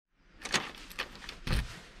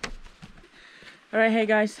Alright, hey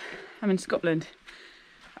guys, I'm in Scotland.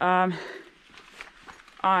 I'm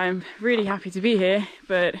really happy to be here,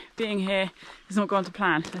 but being here has not gone to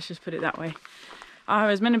plan, let's just put it that way. I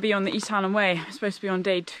was meant to be on the East Highland Way. I'm supposed to be on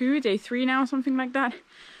day 3 now, something like that.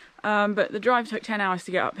 But the drive took 10 hours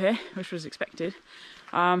to get up here, which was expected.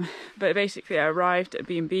 But basically I arrived at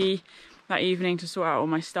B&B that evening to sort out all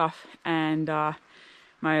my stuff and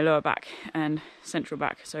my lower back and central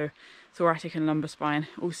back, so thoracic and lumbar spine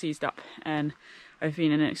all seized up, and I've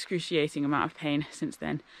been in an excruciating amount of pain since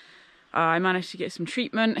then. I managed to get some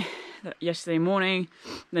treatment yesterday morning,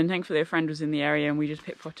 then thankfully a friend was in the area and we just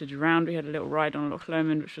pit-potted around. We had a little ride on Loch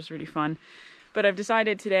Lomond, which was really fun. But I've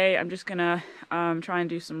decided today I'm just gonna try and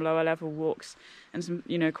do some lower level walks and some,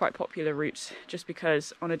 you know, quite popular routes, just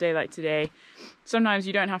because on a day like today, sometimes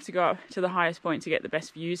you don't have to go up to the highest point to get the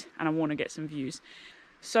best views, and I want to get some views.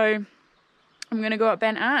 So I'm going to go up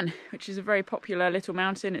Ben Ann, which is a very popular little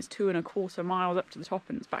mountain. It's 2¼ miles up to the top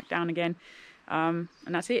and it's back down again. And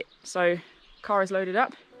that's it. So car is loaded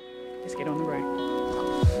up. Let's get on the road.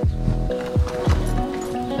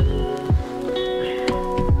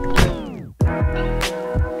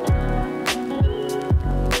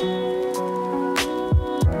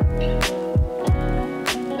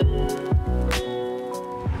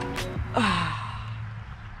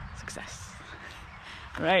 Success.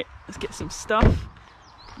 Right, let's get some stuff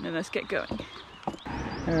and then let's get going.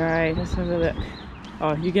 Alright, let's have a look.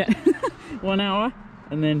 Oh, you get 1 hour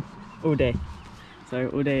and then all day. So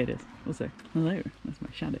all day it is. Also, hello, that's my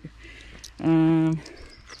shadow.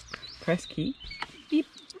 Press key. Beep.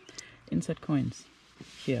 Insert coins.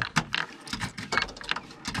 Here.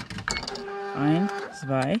 1,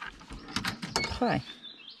 2, 3.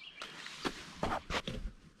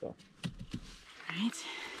 So. Right.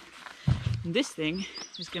 And this thing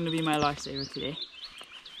is going to be my lifesaver today.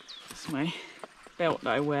 It's my belt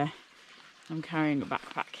that I wear. I'm carrying a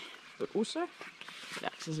backpack, but also it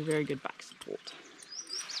acts as a very good back support.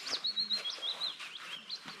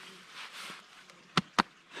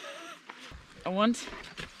 I want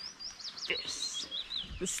this,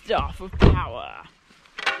 the staff of power.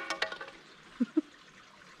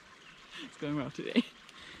 It's going well today.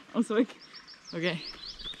 Also, okay.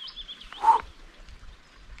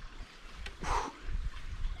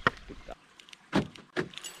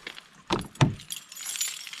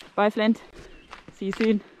 Bye, Flint. See you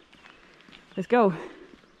soon. Let's go.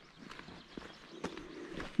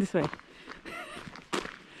 This way.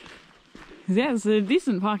 Yeah, it's a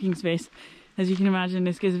decent parking space. As you can imagine,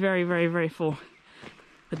 this gets very, very, very full.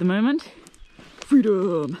 At the moment,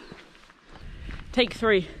 freedom. Take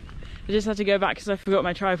 3. I just had to go back because I forgot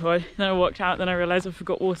my tripod. Then I walked out, then I realised I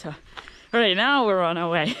forgot water. Alright, now we're on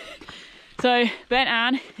our way. So, Ben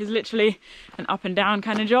Ann is literally an up and down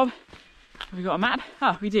kind of job. Have we got a map?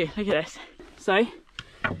 Oh, we do. Look at this. So,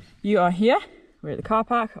 you are here. We're at the car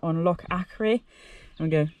park on Loch Achray. And we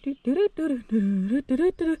go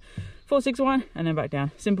 461 and then back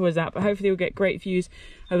down. Simple as that. But hopefully we'll get great views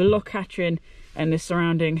over Loch Katrine and the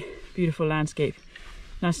surrounding beautiful landscape.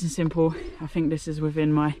 Nice and simple. I think this is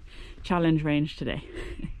within my challenge range today.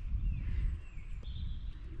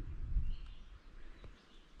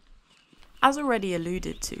 As already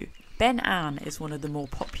alluded to, Ben Ann is one of the more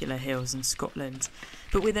popular hills in Scotland,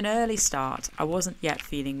 but with an early start I wasn't yet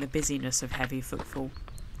feeling the busyness of heavy footfall.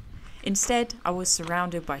 Instead, I was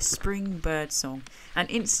surrounded by spring birdsong and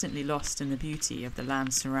instantly lost in the beauty of the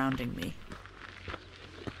land surrounding me.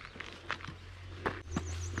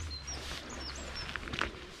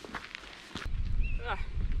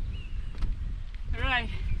 Alright,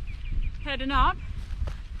 heading up,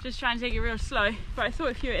 just trying to take it real slow, but I thought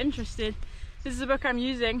if you were interested, this is a book I'm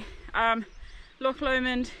using, Loch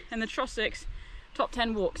Lomond and the Trossachs, top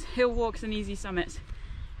 10 walks, hill walks and easy summits.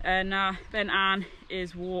 And Ben Ann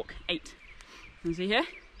is walk 8. You can see here?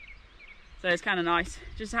 So it's kind of nice,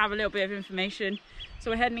 just to have a little bit of information.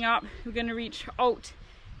 So we're heading up, we're going to reach Alt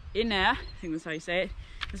in there, I think that's how you say it.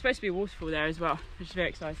 There's supposed to be a waterfall there as well, which is very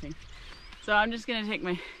exciting. So I'm just going to take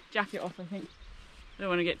my jacket off, I think. I don't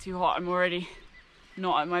want to get too hot, I'm already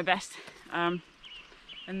not at my best. And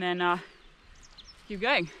then keep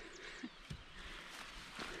going.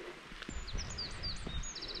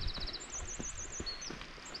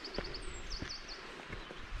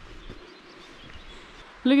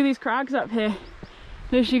 Look at these crags up here.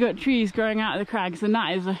 Literally got trees growing out of the crags, and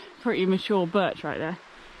that is a pretty mature birch right there.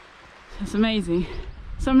 It's amazing.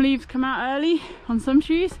 Some leaves come out early on some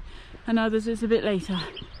trees and others it's a bit later.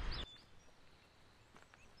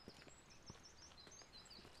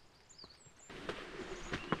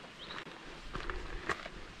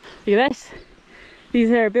 Look at this.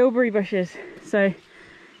 These are bilberry bushes. So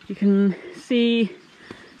You can see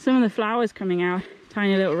some of the flowers coming out,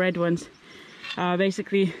 tiny little red ones.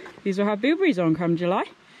 Basically, these will have blueberries on come July.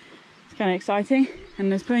 It's kind of exciting,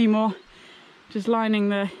 and there's plenty more just lining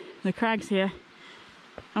the crags here.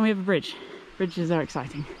 And we have a bridge. Bridges are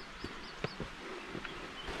exciting.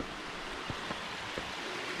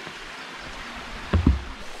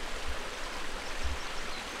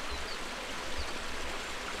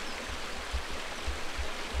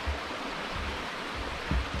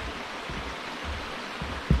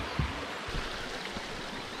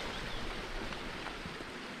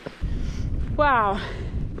 Wow,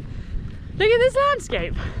 look at this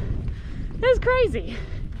landscape. It's crazy.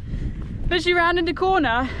 Literally rounded the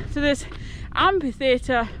corner to this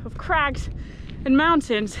amphitheatre of crags and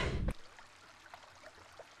mountains.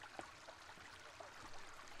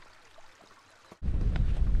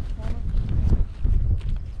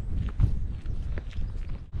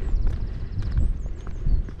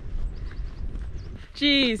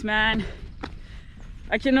 Jeez, man,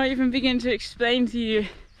 I cannot even begin to explain to you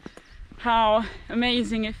how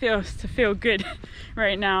amazing it feels to feel good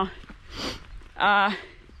right now.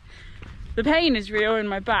 The pain is real in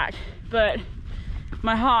my back, but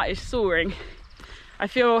my heart is soaring. I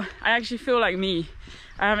actually feel like me.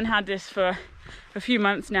 I haven't had this for a few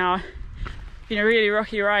months now. Been a really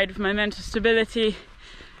rocky ride with my mental stability,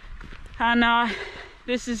 and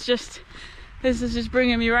this is just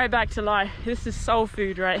bringing me right back to life. This is soul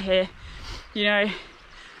food right here. You know,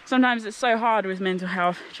 sometimes it's so hard with mental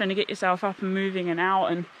health, trying to get yourself up and moving and out,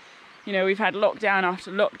 and you know, we've had lockdown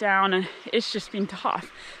after lockdown, and it's just been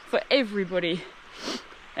tough for everybody.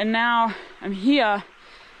 And now I'm here,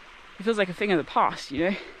 it feels like a thing of the past, you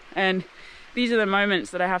know, and these are the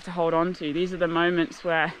moments that I have to hold on to. These are the moments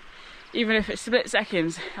where, even if it's split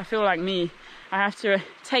seconds, I feel like me, I have to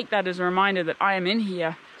take that as a reminder that I am in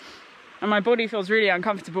here, and my body feels really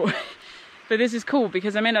uncomfortable. But this is cool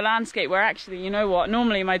because I'm in a landscape where actually, you know what,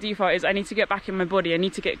 normally my default is I need to get back in my body, I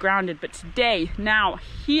need to get grounded. But today, now,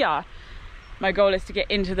 here, my goal is to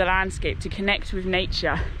get into the landscape, to connect with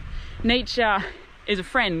nature. Nature is a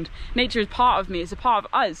friend. Nature is part of me, it's a part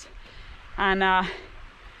of us. And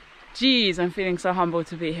geez, I'm feeling so humbled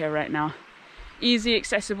to be here right now. Easy,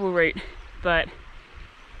 accessible route, but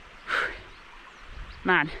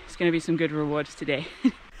man, it's gonna be some good rewards today.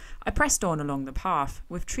 I pressed on along the path,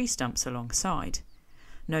 with tree stumps alongside.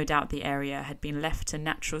 No doubt the area had been left to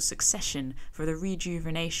natural succession for the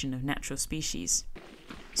rejuvenation of natural species.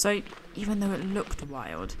 So, even though it looked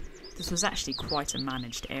wild, this was actually quite a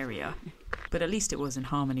managed area. But at least it was in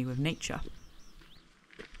harmony with nature.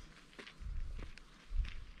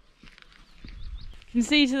 You can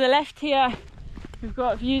see to the left here, we've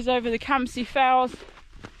got views over the Campsie Fells.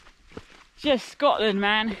 Just Scotland,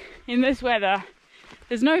 man. In this weather,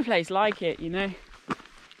 there's no place like it, you know.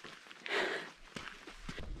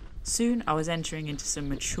 Soon I was entering into some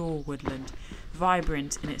mature woodland,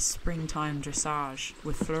 vibrant in its springtime dressage,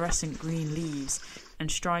 with fluorescent green leaves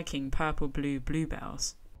and striking purple-blue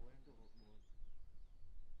bluebells.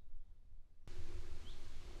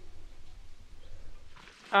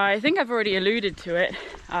 I think I've already alluded to it,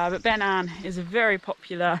 but Ben Ann is a very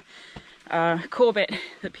popular corbett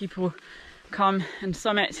that people come and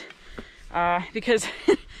summit because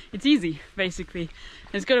it's easy, basically.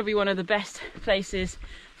 It's got to be one of the best places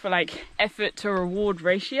for like effort to reward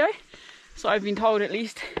ratio, so I've been told, at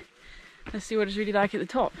least. Let's see what it's really like at the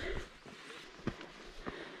top.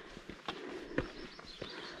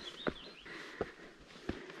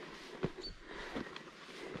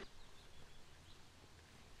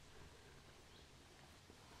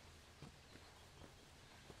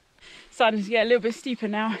 Starting to get a little bit steeper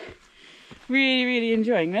now. Really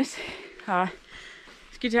enjoying this.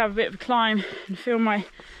 It's good to have a bit of a climb and feel my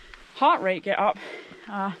heart rate get up.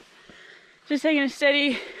 Just taking it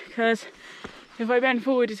steady, because if I bend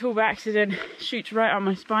forward it's all by accident, shoots right up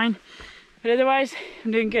my spine. But otherwise,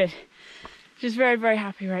 I'm doing good. Just very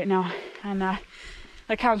happy right now, and that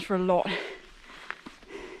counts for a lot.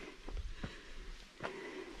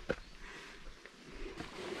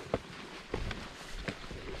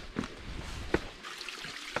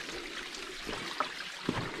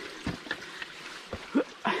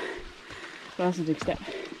 So that's a big step.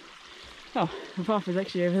 Oh, the path is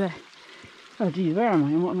actually over there. Oh geez, where am I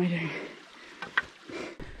and what am I doing?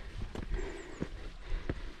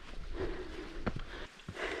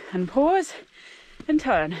 And pause and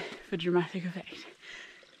turn for dramatic effect.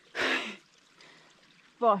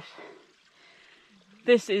 Gosh,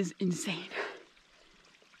 this is insane.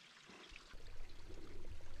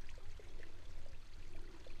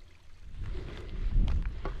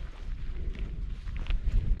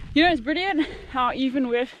 You know, it's brilliant how even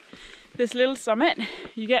with this little summit,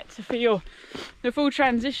 you get to feel the full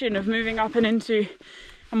transition of moving up and into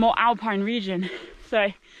a more alpine region. So,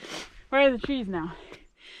 where are the trees now?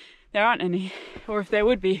 There aren't any, or if there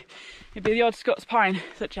would be, it'd be the odd Scots pine,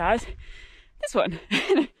 such as this one.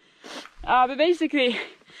 But basically,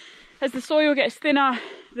 as the soil gets thinner,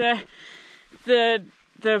 the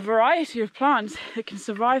variety of plants that can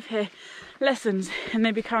survive here lessens, and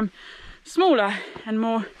they become smaller and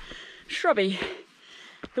more shrubby.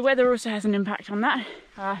 The weather also has an impact on that,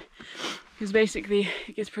 because basically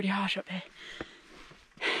it gets pretty harsh up here.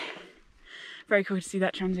 Very cool to see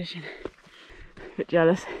that transition. Bit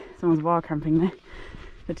jealous, someone's wire camping there.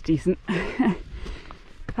 That's decent.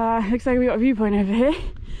 Looks like we got a viewpoint over here.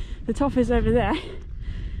 The top is over there.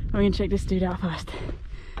 I'm gonna check this dude out first.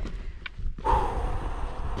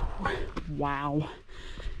 Wow.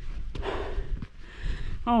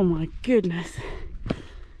 Oh my goodness.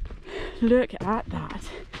 Look at that.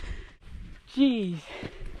 Jeez.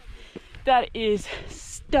 That is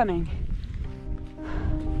stunning.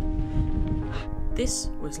 This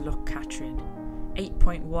was Loch Katrine,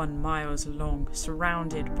 8.1 miles long,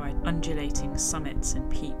 surrounded by undulating summits and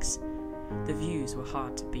peaks. The views were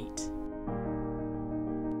hard to beat.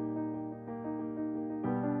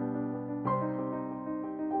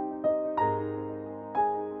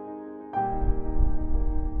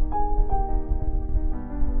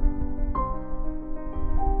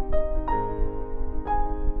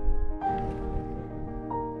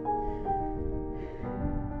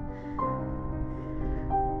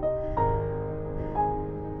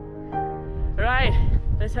 Right,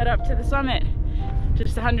 let's head up to the summit.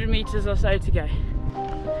 Just 100 meters or so to go.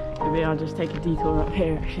 Maybe I'll just take a detour up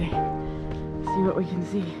here actually. See what we can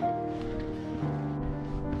see.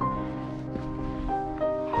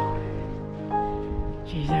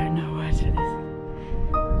 Jeez, there are no words for this.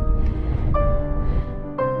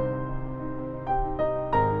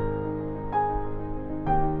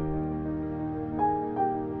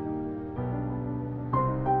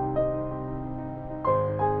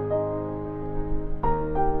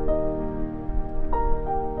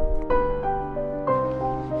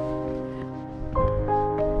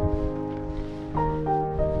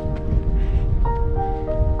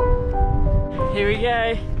 Here we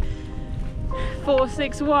go,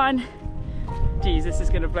 461. Geez, this is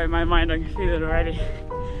gonna blow my mind, I can feel it already.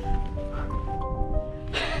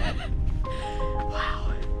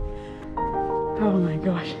 Wow. Oh my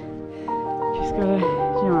gosh. Just gotta, you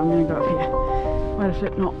know what, I'm gonna go up here. Why the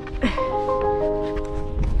flip not?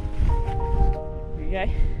 Here we go.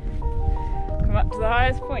 Come up to the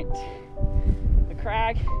highest point. The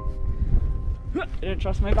crag. I don't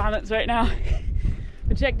trust my balance right now.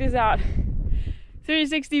 But check this out.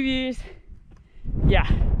 360 views. Yeah,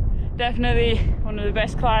 definitely one of the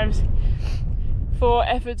best climbs for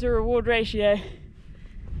effort to reward ratio.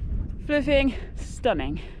 Flipping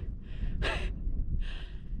stunning.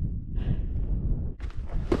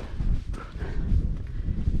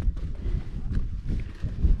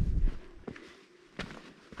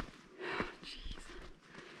 Jeez,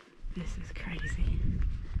 this is crazy.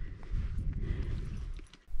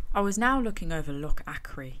 I was now looking over Loch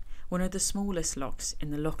Achray, one of the smallest lochs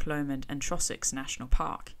in the Loch Lomond and Trossachs National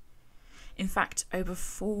Park. In fact, over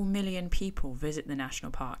 4 million people visit the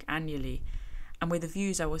national park annually, and with the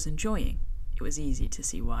views I was enjoying, it was easy to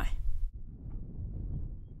see why.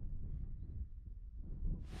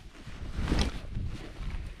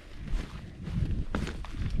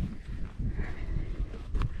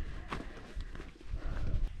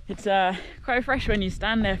 It's quite fresh when you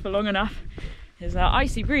stand there for long enough. There's an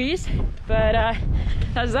icy breeze, but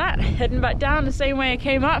that's that. Heading back down the same way I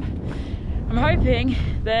came up. I'm hoping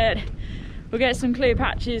that we'll get some clear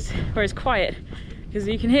patches where it's quiet, because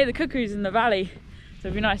you can hear the cuckoos in the valley, so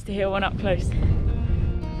it'd be nice to hear one up close.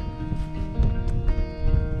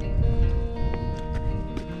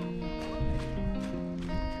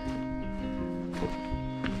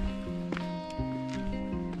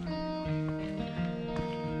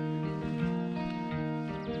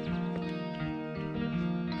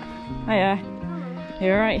 Hiya.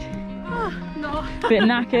 You alright? Oh, no. Bit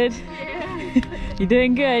knackered? Yeah. You're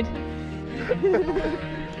doing good?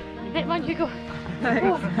 Bit magical.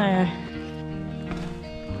 Hiya.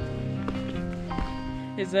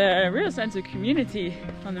 There's a real sense of community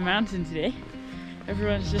on the mountain today.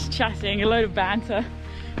 Everyone's just chatting, a load of banter.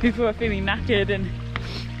 People are feeling knackered, and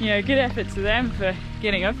you know, good effort to them for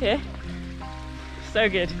getting up here. So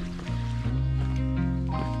good.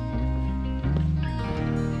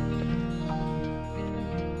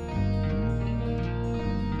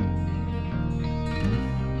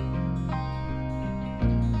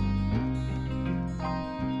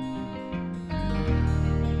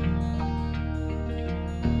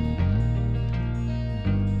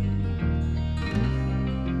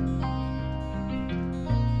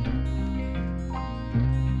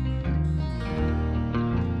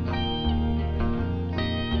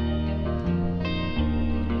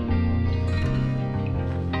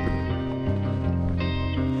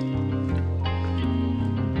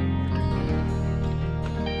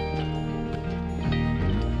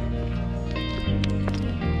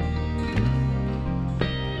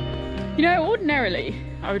 You know, ordinarily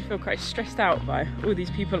I would feel quite stressed out by all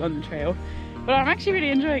these people on the trail, but I'm actually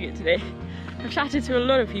really enjoying it today. I've chatted to a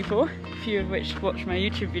lot of people, a few of which watch my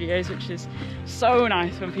YouTube videos, which is so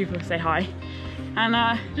nice when people say hi.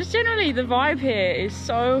 And just generally the vibe here is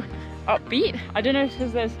so upbeat. I don't know if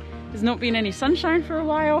there's not been any sunshine for a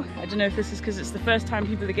while. I don't know if this is because it's the first time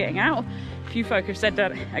people are getting out. A few folk have said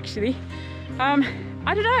that actually. I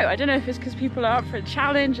don't know if it's because people are up for a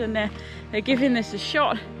challenge and they're giving this a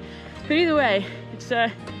shot. But either way, it's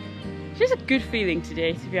just a good feeling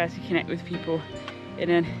today to be able to connect with people in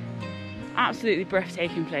an absolutely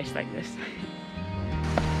breathtaking place like this.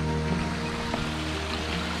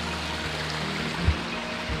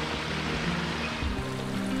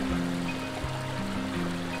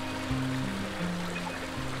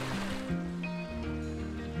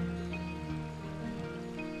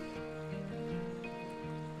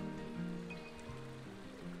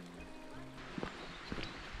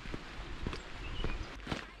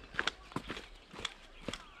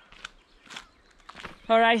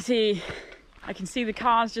 Alrighty, I can see the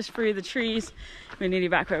cars just through the trees. We're nearly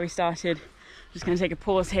back where we started. I'm just going to take a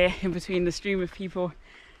pause here in between the stream of people.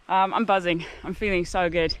 I'm buzzing. I'm feeling so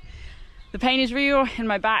good. The pain is real in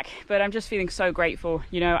my back, but I'm just feeling so grateful,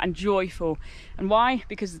 you know, and joyful. And why?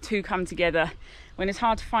 Because the two come together. When it's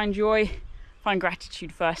hard to find joy, find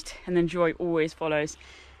gratitude first, and then joy always follows.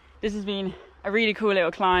 This has been a really cool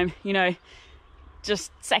little climb, you know,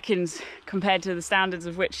 just seconds compared to the standards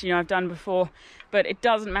of which, you know, I've done before. But it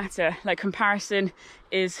doesn't matter. Like, comparison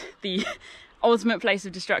is the ultimate place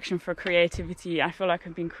of destruction for creativity. I feel like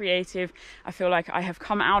I've been creative. I feel like I have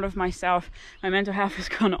come out of myself. My mental health has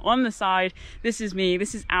gone on the side. This is me.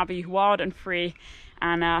 This is Abbie, wild and free.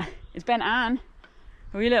 And it's been Anne,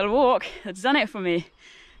 a wee little walk, that's done it for me.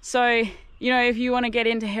 So, you know, if you want to get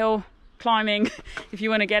into hill climbing, if you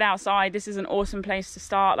want to get outside, this is an awesome place to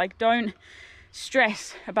start. Like, don't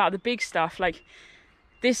stress about the big stuff. Like,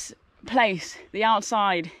 this place, the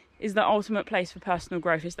outside, is the ultimate place for personal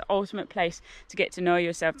growth. It's the ultimate place to get to know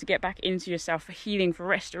yourself, to get back into yourself, for healing, for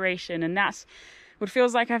restoration. And that's what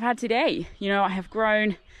feels like I've had today. You know, I have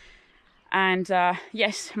grown, and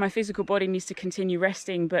yes, my physical body needs to continue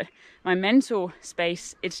resting, but my mental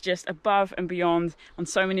space, it's just above and beyond on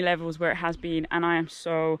so many levels where it has been, and I am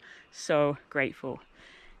so grateful.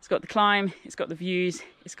 It's got the climb, it's got the views,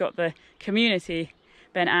 it's got the community.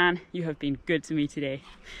 Ben, Anne, you have been good to me today.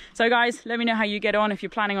 So guys, let me know how you get on if you're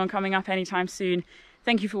planning on coming up anytime soon.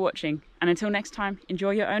 Thank you for watching, and until next time, enjoy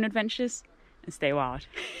your own adventures and stay wild.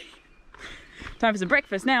 Time for some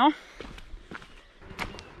breakfast now.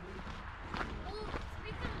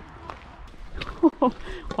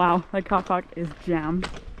 Wow, the car park is jammed.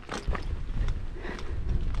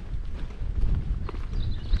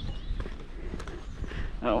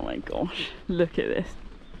 Oh my gosh, look at this.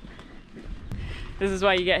 This is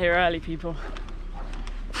why you get here early, people.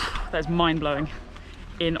 That's mind-blowing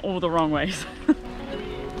in all the wrong ways.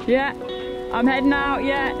 Yeah, I'm heading out,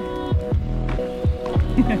 yeah.